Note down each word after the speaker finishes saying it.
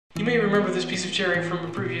You may remember this piece of cherry from a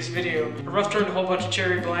previous video. I rough turned a whole bunch of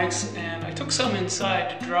cherry blanks and I took some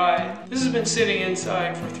inside to dry. This has been sitting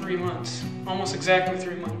inside for 3 months, almost exactly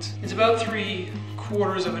 3 months. It's about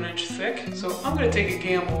 3/4 of an inch thick, so I'm going to take a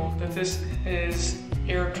gamble that this is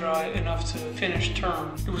air dry enough to finish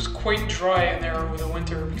term. It was quite dry in there over the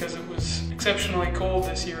winter because it was exceptionally cold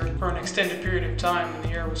this year for an extended period of time and the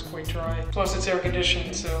air was quite dry. Plus it's air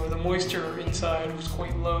conditioned, so the moisture inside was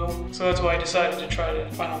quite low. So that's why I decided to try to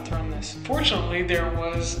final term this. Fortunately, there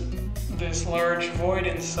was this large void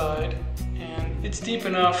inside, and it's deep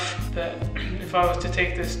enough that if I was to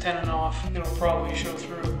take this tenon off, it'll probably show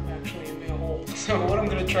through actually and be a hole. So what I'm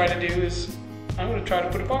going to try to do is I'm going to try to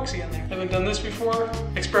put epoxy in there. Haven't done this before.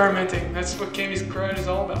 Experimenting. That's what Camy's Garage is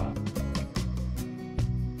all about.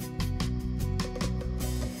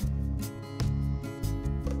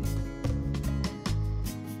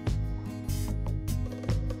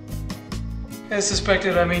 As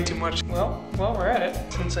suspected, I made too much. Well, while we're at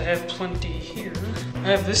it, since I have plenty here, I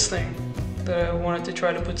have this thing that I wanted to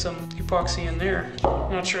try to put some epoxy in there.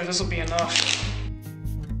 I'm not sure this will be enough.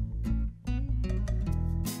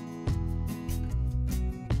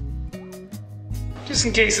 Just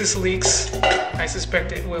in case this leaks, I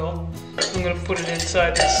suspect it will. I'm going to put it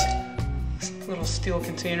inside this little steel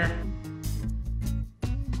container.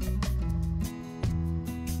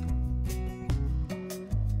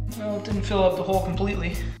 Well, it didn't fill up the hole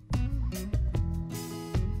completely.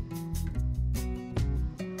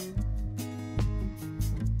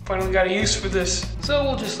 Finally got a use for this, so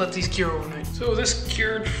we'll just let these cure overnight. So this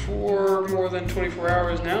cured for more than 24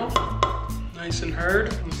 hours now. Nice and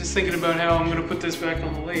hard. I was just thinking about how I'm going to put this back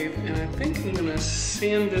on the lathe, and I think I'm going to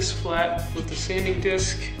sand this flat with the sanding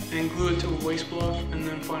disc and glue it to a waste block and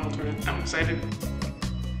then final turn it. I'm excited.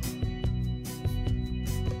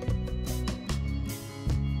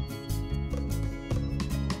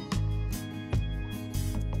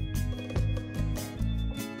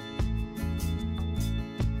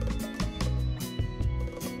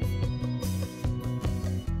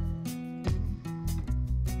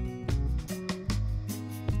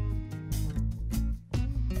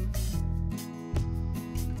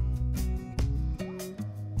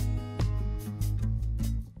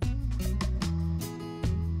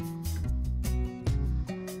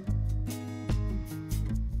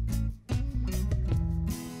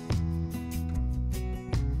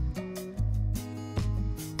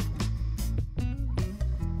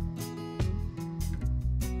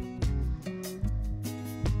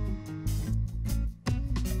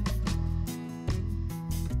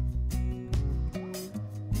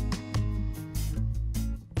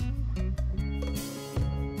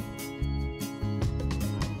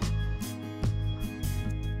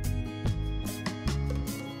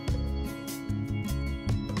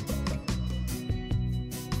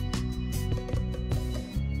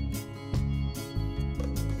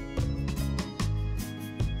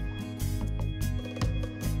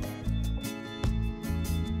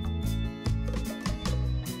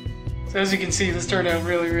 So as you can see, this turned out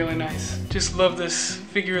really, really nice. Just love this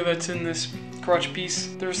figure that's in this crotch piece.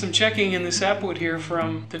 There's some checking in the sapwood here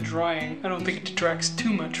from the drying. I don't think it detracts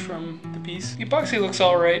too much from the piece. The epoxy looks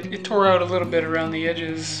alright. It tore out a little bit around the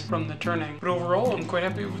edges from the turning. But overall, I'm quite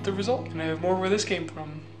happy with the result. And I have more where this came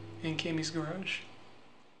from in Camy's Garage.